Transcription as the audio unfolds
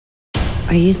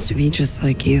I used to be just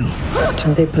like you,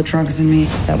 until they put drugs in me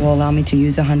that will allow me to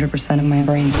use 100% of my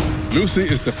brain. Lucy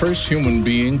is the first human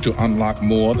being to unlock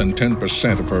more than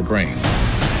 10% of her brain.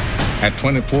 At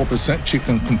 24%, she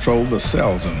can control the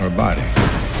cells in her body.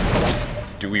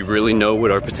 Do we really know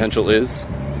what our potential is?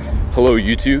 Hello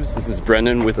YouTubes, this is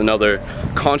Brendan with another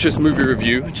conscious movie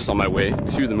review, just on my way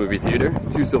to the movie theater,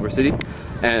 to Silver City.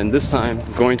 And this time,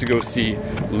 I'm going to go see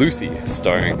Lucy,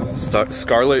 starring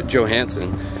Scarlett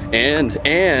Johansson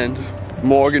and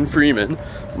Morgan Freeman.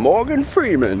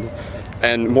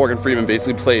 And Morgan Freeman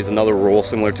basically plays another role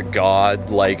similar to God,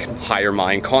 like higher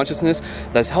mind consciousness,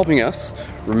 that's helping us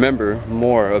remember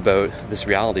more about this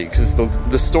reality. Because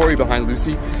the story behind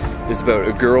Lucy is about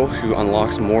a girl who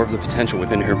unlocks more of the potential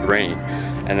within her brain,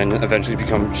 and then eventually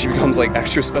she becomes like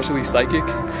extra specially psychic,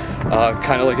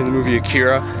 kind of like in the movie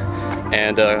Akira,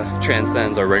 and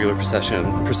transcends our regular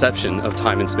perception of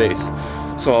time and space.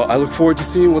 So I look forward to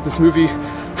seeing what this movie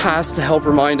has to help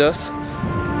remind us.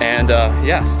 And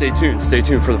yeah, stay tuned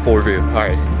for the full review.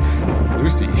 Alright,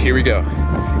 Lucy, here we go.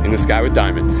 In the Sky with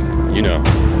Diamonds, you know.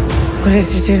 What did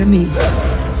you do to me?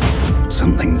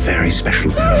 Something very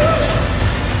special.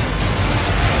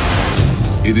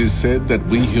 It is said that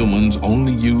we humans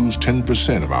only use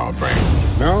 10% of our brain.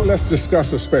 Now let's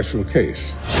discuss a special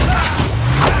case.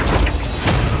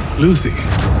 Lucy.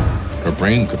 Her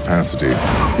brain capacity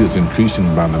is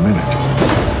increasing by the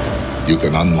minute. You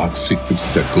can unlock secrets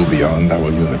that go beyond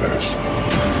our universe.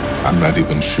 I'm not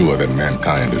even sure that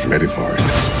mankind is ready for it.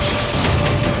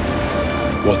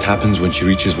 What happens when she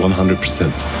reaches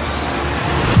 100%?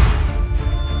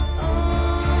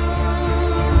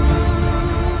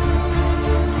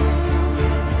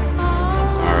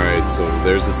 So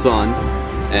there's the sun,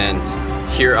 and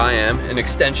here I am, an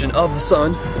extension of the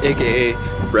sun, aka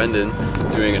Brendan,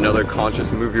 doing another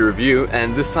conscious movie review,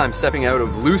 and this time stepping out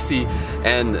of Lucy,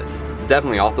 and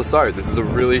definitely off the start, this is a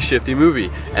really shifty movie.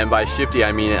 And by shifty,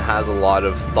 I mean it has a lot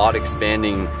of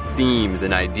thought-expanding themes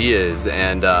and ideas,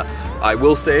 and I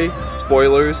will say,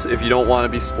 spoilers, if you don't want to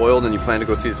be spoiled and you plan to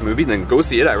go see this movie, then go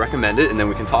see it, I recommend it, and then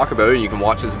we can talk about it and you can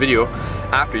watch this video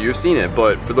after you've seen it.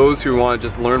 But for those who want to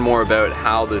just learn more about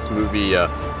how this movie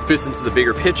fits into the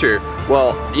bigger picture,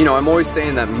 well, you know, I'm always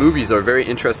saying that movies are a very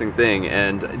interesting thing,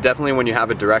 and definitely when you have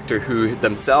a director who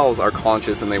themselves are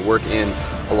conscious and they work in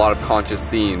a lot of conscious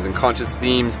themes, and conscious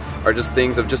themes are just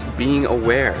things of just being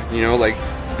aware, you know, like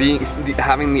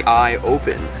having the eye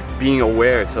open, being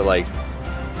aware to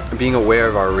being aware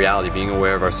of our reality, being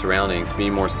aware of our surroundings,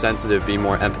 being more sensitive, being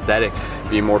more empathetic,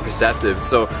 being more perceptive.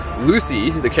 So Lucy,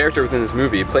 the character within this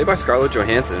movie, played by Scarlett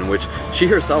Johansson, which she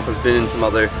herself has been in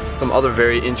some other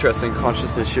very interesting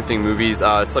consciousness shifting movies,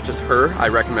 such as Her. I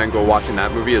recommend go watching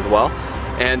that movie as well.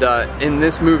 And in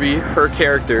this movie, her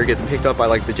character gets picked up by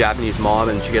like the Japanese mob,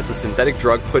 and she gets a synthetic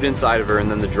drug put inside of her, and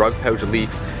then the drug pouch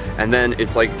leaks, and then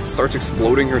it's like starts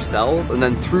exploding her cells. And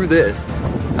then through this,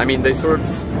 I mean, they sort of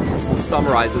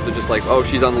summarize it. They're just like, oh,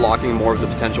 she's unlocking more of the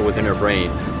potential within her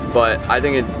brain. But I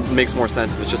think it makes more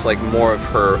sense if it's just like more of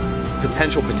her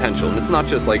potential, and it's not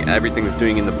just like everything it's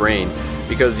doing in the brain,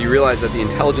 because you realize that the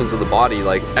intelligence of the body,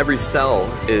 like every cell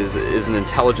is an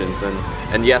intelligence,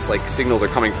 and yes, like signals are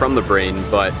coming from the brain,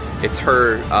 but it's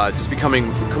her just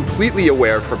becoming completely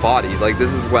aware of her body. Like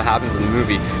this is what happens in the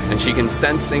movie, and she can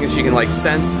sense things. She can like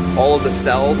sense all of the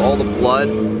cells, all the blood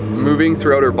moving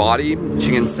throughout her body.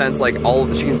 She can sense like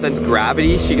she can sense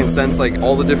gravity. She can sense like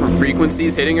all the different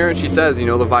frequencies hitting her, and she says, you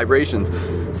know, the vibrations.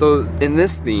 So in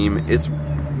this theme, it's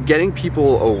getting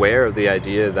people aware of the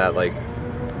idea that like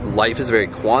life is very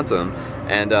quantum,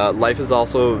 and life is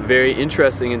also very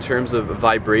interesting in terms of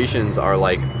vibrations are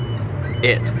like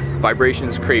it.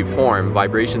 Vibrations create form,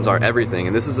 vibrations are everything,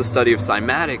 and this is a study of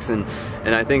cymatics,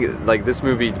 and I think like this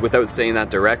movie, without saying that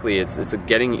directly, it's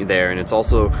getting there, and it's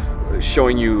also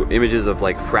showing you images of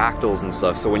like fractals and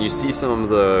stuff. So when you see some of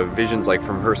the visions like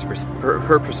from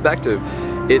her perspective,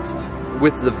 it's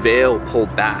with the veil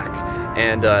pulled back.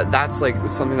 And that's like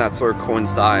something that sort of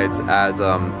coincides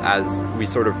as we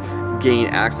sort of gain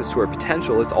access to our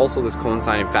potential. It's also this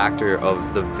coinciding factor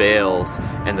of the veils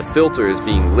and the filters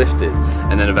being lifted,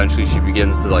 and then eventually she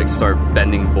begins to like start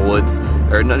bending bullets,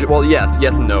 or not, well, yes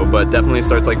and no, but definitely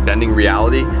starts like bending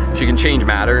reality. She can change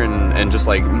matter and just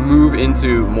like move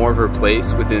into more of her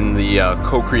place within the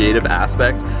co-creative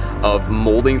aspect of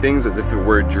molding things as if it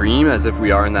were a dream, as if we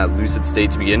are in that lucid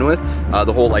state to begin with.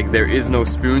 The whole like there is no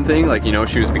spoon thing, like, you know,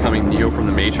 she was becoming Neo from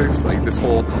the Matrix. Like this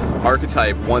whole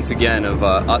archetype once again of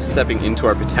us stepping into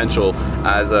our potential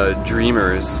as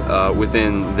dreamers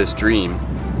within this dream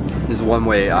is one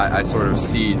way I sort of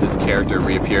see this character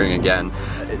reappearing again.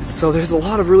 So there's a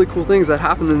lot of really cool things that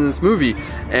happen in this movie,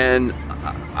 and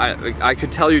I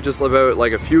could tell you just about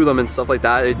like a few of them and stuff like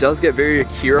that. It does get very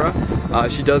Akira.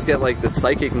 She does get like the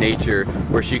psychic nature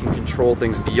where she can control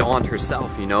things beyond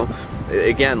herself, you know?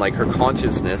 Again, like her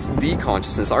consciousness,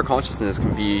 our consciousness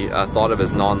can be thought of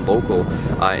as non-local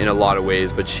in a lot of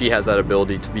ways, but she has that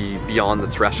ability to be beyond the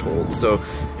threshold. So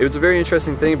it was a very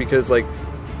interesting thing because like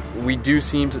we do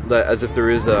seem to, as if there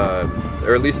is a,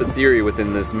 or at least a theory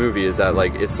within this movie is that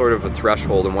like it's sort of a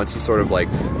threshold, and once you sort of like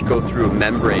go through a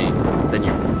membrane, then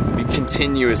you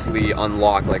continuously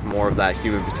unlock like more of that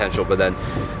human potential. But then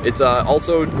it's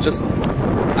also just,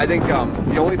 I think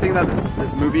the only thing that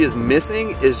this movie is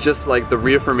missing is just like the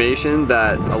reaffirmation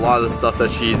that a lot of the stuff that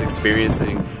she's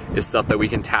experiencing is stuff that we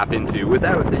can tap into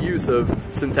without the use of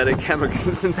synthetic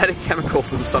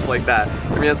chemicals and stuff like that.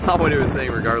 I mean, that's not what it was saying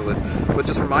regardless, but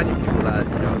just reminding people that,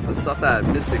 you know, the stuff that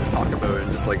mystics talk about and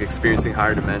just like experiencing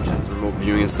higher dimensions, remote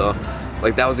viewing and stuff,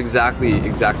 like that was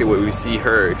exactly what we see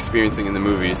her experiencing in the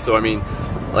movies. So I mean,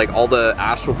 like all the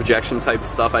astral projection type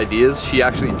stuff ideas, she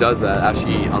actually does that as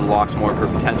she unlocks more of her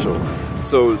potential.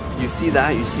 So you see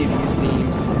that, you see these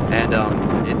themes, and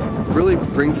it really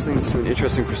brings things to an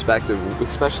interesting perspective,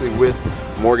 especially with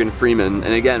Morgan Freeman.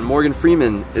 And again, Morgan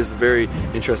Freeman is a very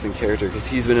interesting character because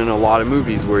he's been in a lot of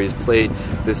movies where he's played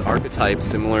this archetype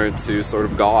similar to sort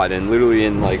of God, and literally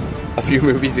in like a few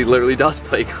movies he literally does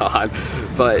play God.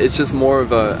 But it's just more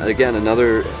of a, again,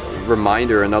 another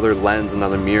reminder, another lens,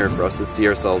 another mirror for us to see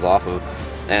ourselves off of.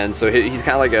 And so he's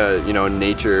kind of like a, you know,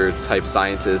 nature type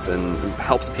scientist and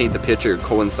helps paint the picture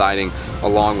coinciding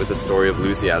along with the story of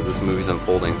Lucy as this movie's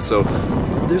unfolding. So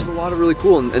there's a lot of really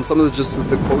cool, and some of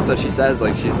the quotes that she says,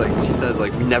 like she says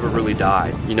like we never really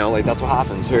die, you know, like that's what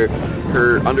happens.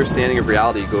 Her understanding of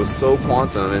reality goes so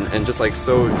quantum and just like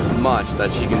so much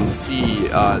that she can see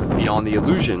beyond the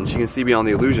illusion. She can see beyond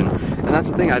the illusion, and that's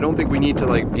the thing. I don't think we need to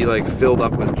like be like filled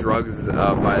up with drugs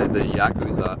by the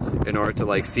Yakuza in order to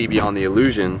like see beyond the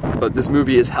illusion. But this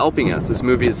movie is helping us. This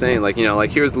movie is saying like, you know,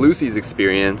 like here's Lucy's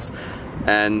experience,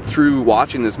 and through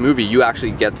watching this movie you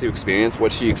actually get to experience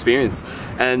what she experienced,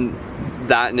 and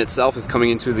that in itself is coming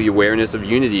into the awareness of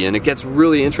unity. And it gets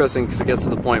really interesting because it gets to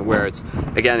the point where it's,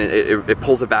 again, it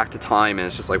pulls it back to time, and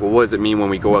it's just like, well, what does it mean when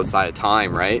we go outside of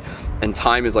time, right? And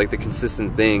time is like the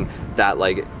consistent thing that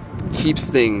like keeps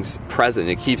things present.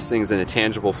 It keeps things in a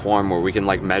tangible form where we can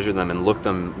like measure them and look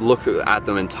at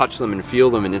them and touch them and feel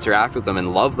them and interact with them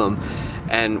and love them.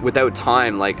 And without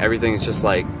time, like everything's just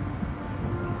like,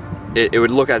 it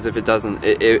would look as if it doesn't.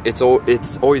 It's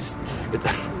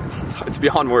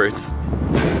beyond words,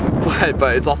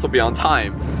 but it's also beyond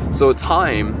time. So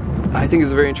time, I think,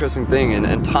 is a very interesting thing,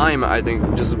 and time, I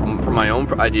think, just from my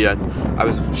own idea, I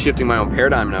was shifting my own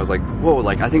paradigm, and I was like, whoa,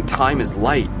 like I think time is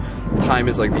light. Time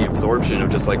is like the absorption of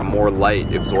just like more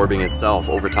light absorbing itself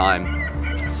over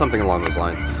time, something along those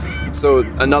lines. So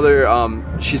another,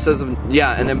 she says,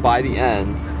 yeah, and then by the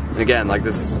end. Again, like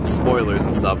this is spoilers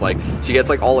and stuff, like she gets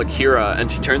like all Akira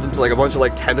and she turns into like a bunch of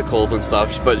like tentacles and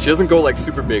stuff, but she doesn't go like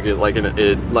super big like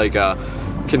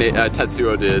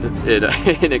Tetsuo did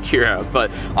in Akira.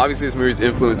 But obviously this movie is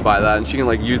influenced by that, and she can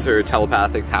like use her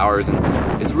telepathic powers, and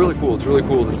it's really cool. It's really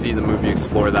cool to see the movie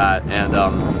explore that, and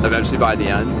eventually by the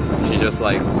end she just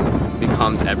like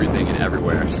becomes everything and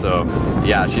everywhere. So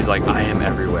yeah, she's like, I am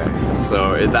everywhere.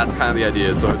 So that's kind of the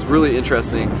idea. So it's really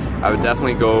interesting. I would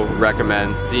definitely go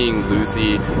recommend seeing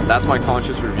Lucy. That's my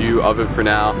conscious review of it for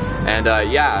now. And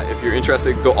yeah, if you're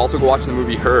interested, also go watch the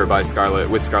movie Her by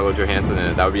with Scarlett Johansson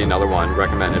in it. That would be another one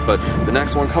recommended. But the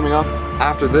next one coming up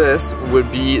after this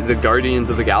would be The Guardians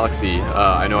of the Galaxy.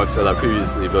 I know I've said that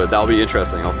previously, but that'll be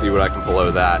interesting. I'll see what I can pull out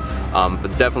of that.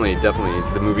 But definitely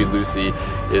the movie Lucy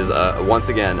is once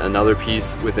again another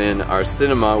piece within our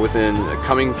cinema, within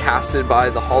coming casted by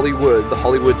the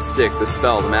Hollywood stick, the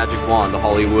spell, the magic wand, the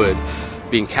Hollywood,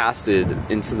 being casted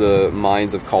into the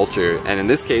minds of culture, and in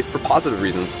this case for positive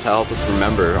reasons, to help us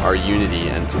remember our unity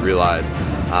and to realize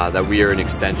that we are an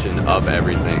extension of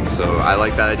everything. So I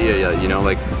like that idea, you know,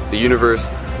 like the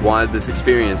universe wanted this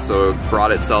experience, so it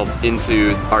brought itself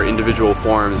into our individual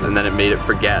forms, and then it made it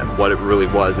forget what it really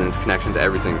was and its connection to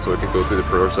everything, so it could go through the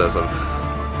process of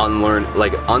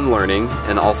unlearning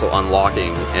and also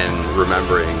unlocking and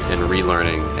remembering and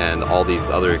relearning and all these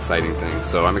other exciting things.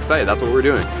 So I'm excited. That's what we're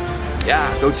doing.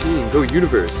 Yeah, go team, go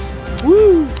universe.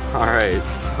 Woo! Alright,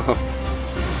 so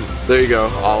there you go.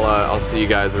 I'll see you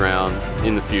guys around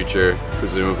in the future,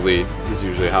 presumably. That's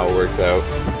usually how it works out.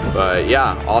 But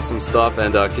yeah, awesome stuff,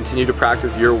 and continue to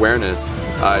practice your awareness.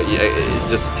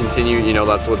 Just continue, you know,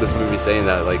 that's what this movie's saying,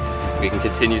 that like we can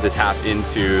continue to tap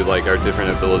into like our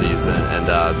different abilities and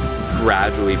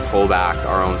gradually pull back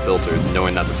our own filters,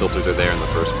 knowing that the filters are there in the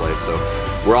first place. So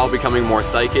we're all becoming more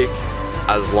psychic,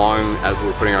 as long as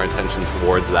we're putting our attention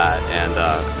towards that, and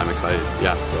I'm excited.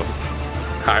 Yeah, so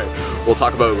all right, we'll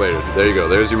talk about it later. There you go.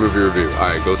 There's your movie review. All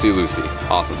right, go see Lucy.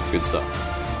 Awesome, good stuff.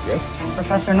 Yes?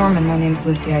 Professor Norman, my name's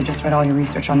Lucy. I just read all your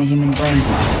research on the human brain.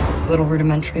 It's a little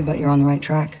rudimentary, but you're on the right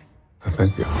track.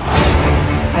 Thank you.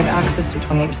 I have access to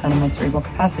 28% of my cerebral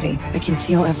capacity. I can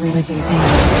feel every living thing.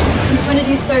 Since when did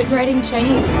you start writing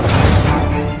Chinese?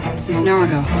 Since an hour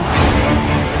ago.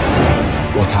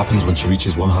 What happens when she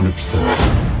reaches 100%?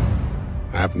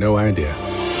 I have no idea.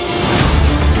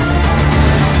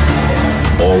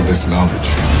 All this knowledge,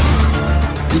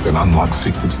 you can unlock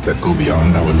secrets that go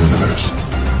beyond our universe.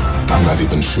 I'm not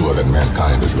even sure that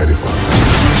mankind is ready for it.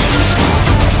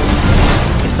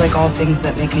 It's like all things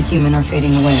that make a human are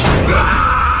fading away.